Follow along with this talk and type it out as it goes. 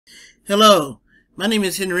Hello, my name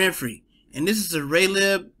is Henry Emphrey, and this is a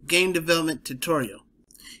Raylib game development tutorial.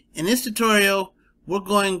 In this tutorial, we're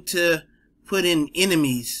going to put in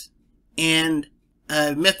enemies and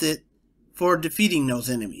a method for defeating those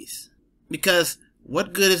enemies. Because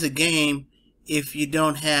what good is a game if you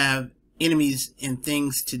don't have enemies and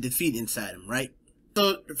things to defeat inside them, right?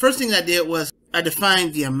 So the first thing I did was I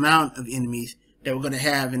defined the amount of enemies that we're going to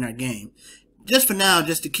have in our game. Just for now,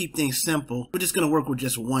 just to keep things simple, we're just going to work with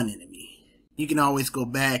just one enemy. You can always go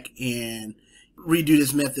back and redo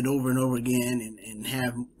this method over and over again and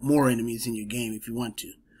have more enemies in your game if you want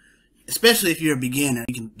to. Especially if you're a beginner,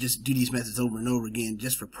 you can just do these methods over and over again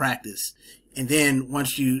just for practice. And then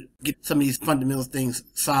once you get some of these fundamental things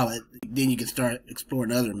solid, then you can start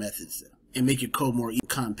exploring other methods and make your code more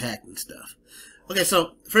compact and stuff. Okay,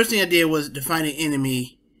 so first thing I did was define an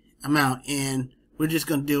enemy amount, and we're just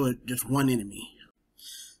going to deal with just one enemy.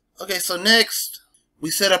 Okay, so next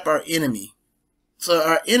we set up our enemy. So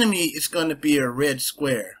our enemy is going to be a red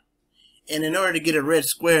square. And in order to get a red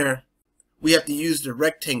square, we have to use the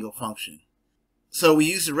rectangle function. So we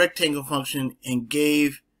used the rectangle function and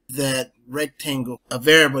gave that rectangle a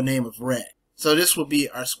variable name of red. So this will be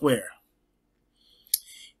our square.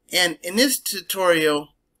 And in this tutorial,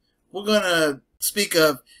 we're going to speak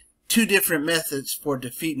of two different methods for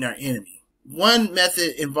defeating our enemy. One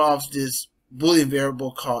method involves this Boolean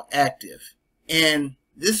variable called active. And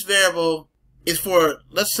this variable is for,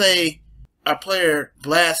 let's say, our player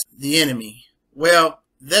blasts the enemy. Well,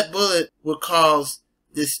 that bullet will cause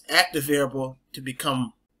this active variable to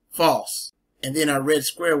become false. And then our red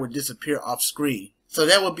square would disappear off screen. So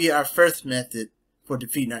that would be our first method for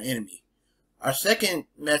defeating our enemy. Our second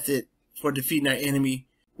method for defeating our enemy,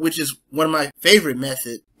 which is one of my favorite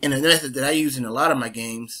methods, and a method that I use in a lot of my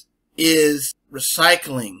games, is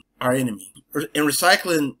recycling our enemy. And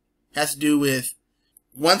recycling has to do with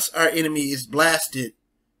once our enemy is blasted,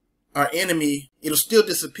 our enemy, it'll still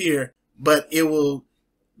disappear, but it will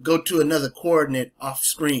go to another coordinate off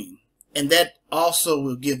screen. And that also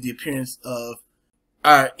will give the appearance of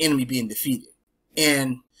our enemy being defeated.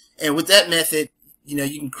 And with that method, you know,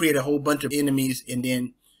 you can create a whole bunch of enemies and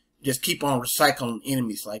then just keep on recycling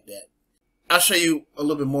enemies like that. I'll show you a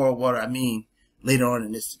little bit more of what I mean later on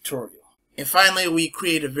in this tutorial. And finally, we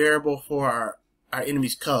create a variable for our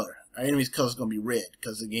enemy's color. Our enemy's color is going to be red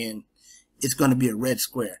because, again, it's going to be a red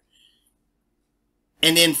square.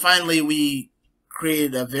 And then finally, we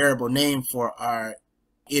created a variable name for our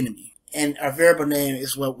enemy. And our variable name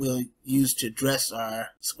is what we'll use to address our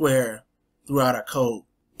square throughout our code,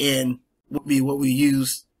 and will be what we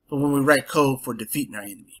use for when we write code for defeating our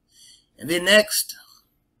enemy. And then next,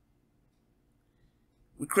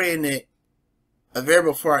 we create a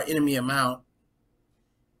variable for our enemy amount.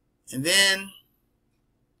 And then,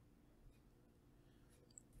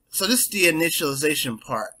 so this is the initialization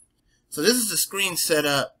part. So this is the screen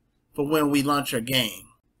setup for when we launch our game.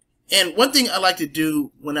 And one thing I like to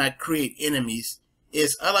do when I create enemies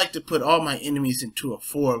is I like to put all my enemies into a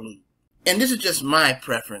for loop. And this is just my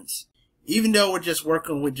preference. Even though we're just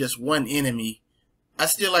working with just one enemy, I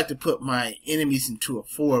still like to put my enemies into a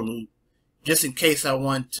for loop just in case I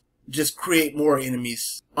want to just create more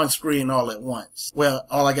enemies on screen all at once. Well,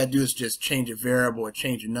 all I got to do is just change a variable or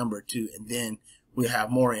change a number or two, and then we'll have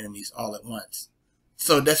more enemies all at once.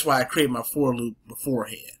 So that's why I create my for loop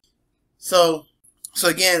beforehand. So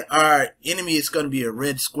again, our enemy is going to be a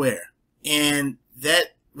red square. And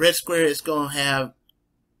that red square is going to have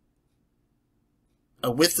a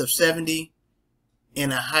width of 70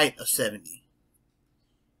 and a height of 70.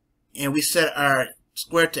 And we set our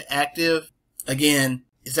square to active. Again,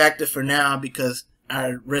 it's active for now because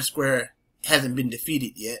our red square hasn't been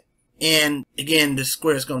defeated yet. And again, the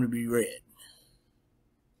square is going to be red.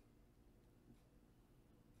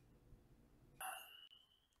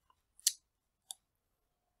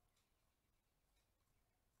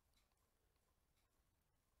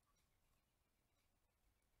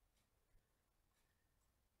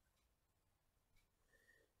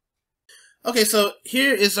 Okay, so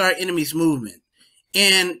here is our enemy's movement.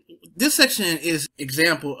 And this section is an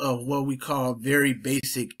example of what we call very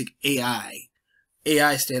basic AI.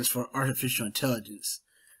 AI stands for artificial intelligence.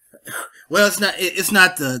 Well, it's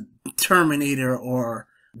not the Terminator or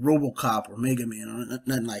RoboCop or Mega Man or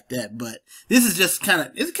nothing like that, but this is just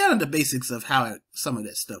it's kind of the basics of how some of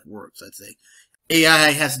that stuff works, I'd say.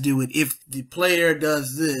 AI has to do with if the player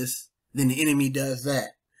does this, then the enemy does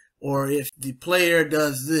that. Or if the player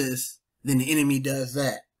does this, then the enemy does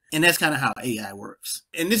that. And that's kind of how AI works.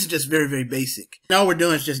 And this is just very, very basic. And all we're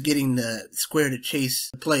doing is just getting the square to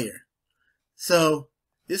chase the player. So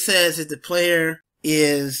this says if the player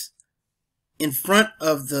is in front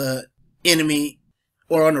of the enemy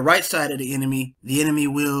or on the right side of the enemy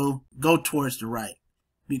will go towards the right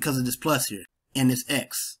because of this plus here and this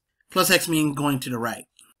X. Plus X means going to the right.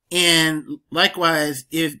 And likewise,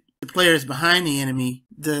 if the player is behind the enemy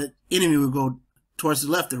will go towards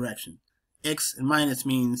the left direction. X and minus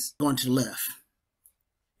means going to the left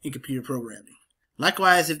in computer programming.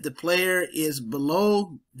 Likewise, if the player is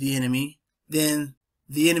below the enemy, then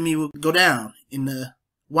the enemy will go down in the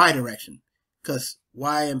Y direction, because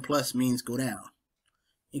Y and plus means go down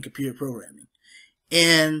in computer programming.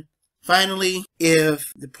 And finally,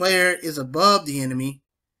 if the player is above the enemy,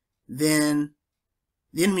 then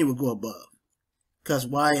the enemy will go above, because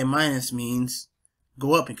Y and minus means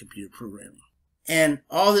go up in computer programming. And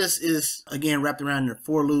all this is, again, wrapped around your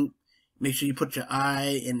for loop. Make sure you put your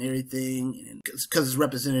I and everything, because it's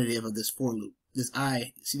representative of this for loop. This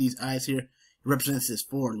I, see these I's here? It represents this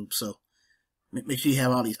for loop. So make sure you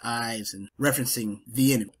have all these I's and referencing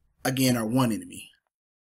the enemy. Again, our one enemy.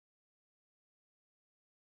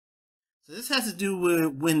 So this has to do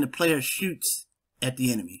with when the player shoots at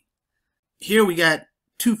the enemy. Here we got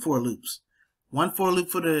two for loops. One for loop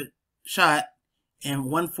for the shot and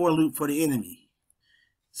one for loop for the enemy.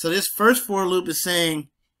 So this first for loop is saying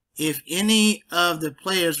if any of the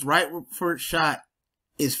player's right foot shot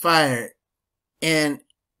is fired and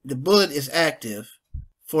the bullet is active,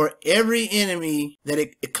 for every enemy that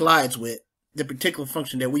it collides with, the particular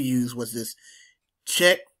function that we use was this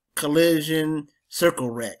check collision circle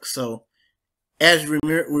rec. So as we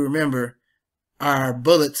remember, our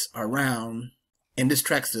bullets are round, and this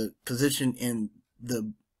tracks the position in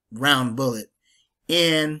the round bullet,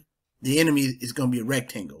 and the enemy is going to be a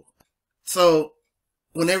rectangle. So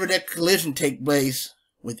whenever that collision takes place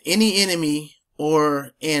with any enemy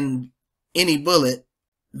or in any bullet,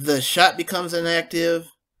 the shot becomes inactive,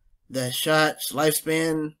 the shot's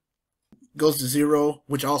lifespan goes to 0,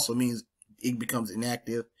 which also means it becomes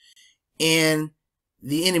inactive, and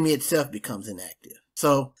the enemy itself becomes inactive.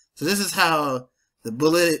 So this is how the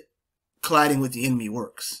bullet colliding with the enemy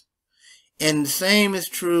works. And the same is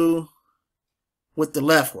true with the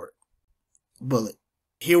leftward bullet.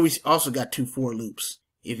 Here we also got two for loops.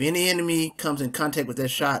 If any enemy comes in contact with that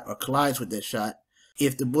shot or collides with that shot,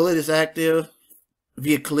 if the bullet is active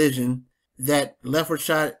via collision, that leftward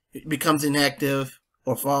shot becomes inactive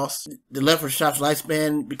or false. The leftward shot's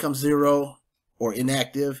lifespan becomes 0 or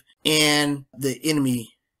inactive, and the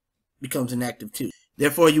enemy becomes inactive too.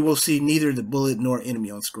 Therefore, you will see neither the bullet nor enemy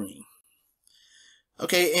on screen.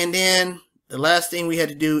 Okay, and then the last thing we had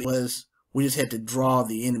to do was we just had to draw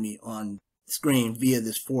the enemy on screen via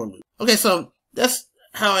this for loop. Okay, so that's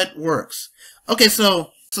how it works. Okay, so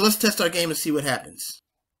let's test our game and see what happens.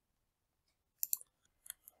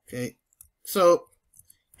 Okay, so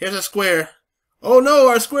here's a square. Oh no,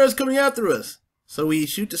 our square is coming after us. So we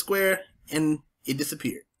shoot the square and it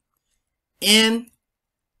disappeared. And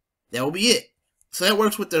that will be it. So that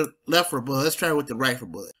works with the leftward bullet. Let's try it with the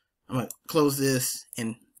rightward bullet. I'm going to close this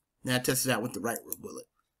and now test it out with the rightward bullet.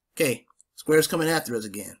 Okay, square's coming after us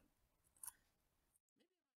again.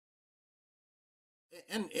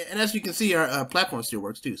 And as you can see, our platform still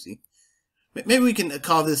works too, see? Maybe we can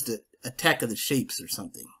call this the attack of the shapes or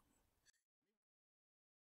something.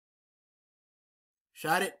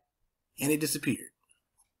 Shot it, and it disappeared.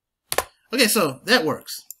 Okay, so that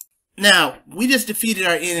works. Now, we just defeated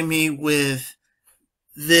our enemy with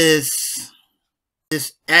this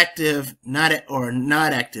active not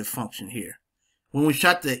active function here. When we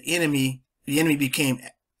shot the enemy became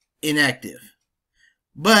inactive.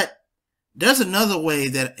 But there's another way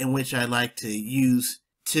in which I like to use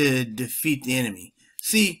to defeat the enemy.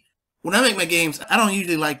 See, when I make my games, I don't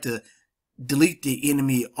usually like to delete the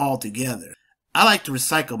enemy altogether. I like to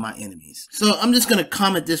recycle my enemies. So I'm just going to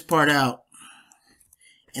comment this part out,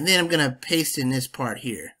 and then I'm going to paste in this part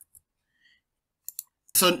here.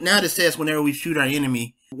 So now it says whenever we shoot our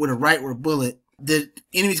enemy with a rightward bullet, the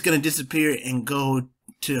enemy's going to disappear and go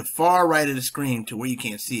to the far right of the screen to where you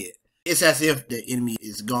can't see it. It's as if the enemy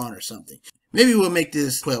is gone or something. Maybe we'll make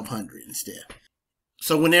this 1200 instead.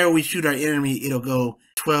 So whenever we shoot our enemy, it'll go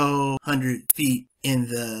 1200 feet in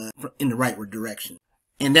the rightward direction.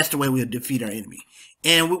 And that's the way we'll defeat our enemy.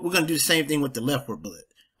 And we're going to do the same thing with the leftward bullet.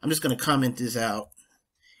 I'm just going to comment this out,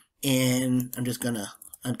 and I'm just going to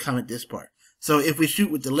uncomment this part. So if we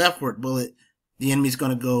shoot with the leftward bullet, the enemy's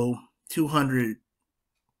going to go 200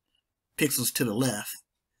 pixels to the left,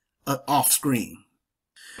 off screen.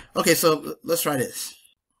 Okay, so let's try this.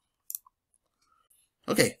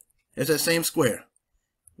 Okay, there's that same square.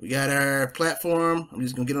 We got our platform. I'm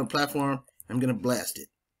just going to get on the platform. I'm going to blast it.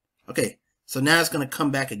 Okay, so now it's going to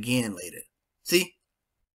come back again later. See?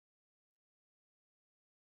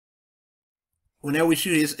 whenever we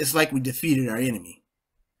shoot, it's like we defeated our enemy.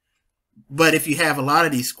 But if you have a lot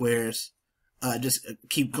of these squares, just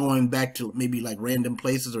keep going back to maybe like random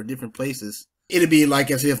places or different places, it'd be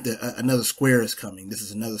like as if another square is coming. This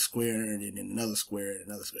is another square, and then another square, and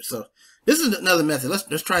another square. So this is another method.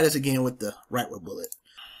 Let's try this again with the rightward bullet.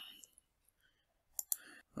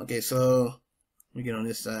 Okay, so we get on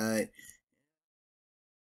this side.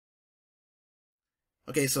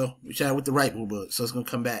 Okay, so we shot it with the rightward bullet, so it's gonna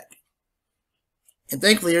come back. And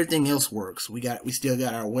thankfully, everything else works. We still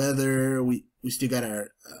got our weather. We still got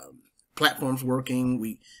our platforms working.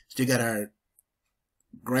 We still got our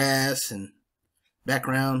grass and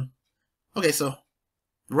background. Okay, so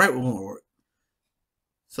the right one won't work.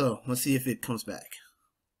 So let's see if it comes back.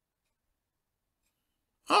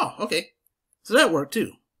 Oh, okay. So that worked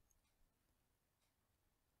too.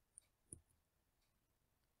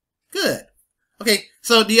 Good. Okay,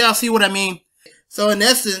 so do y'all see what I mean? So in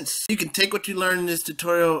essence, you can take what you learned in this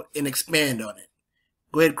tutorial and expand on it.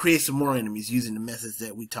 Go ahead and create some more enemies using the methods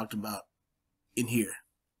that we talked about in here.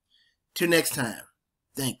 Till next time.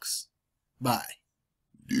 Thanks. Bye.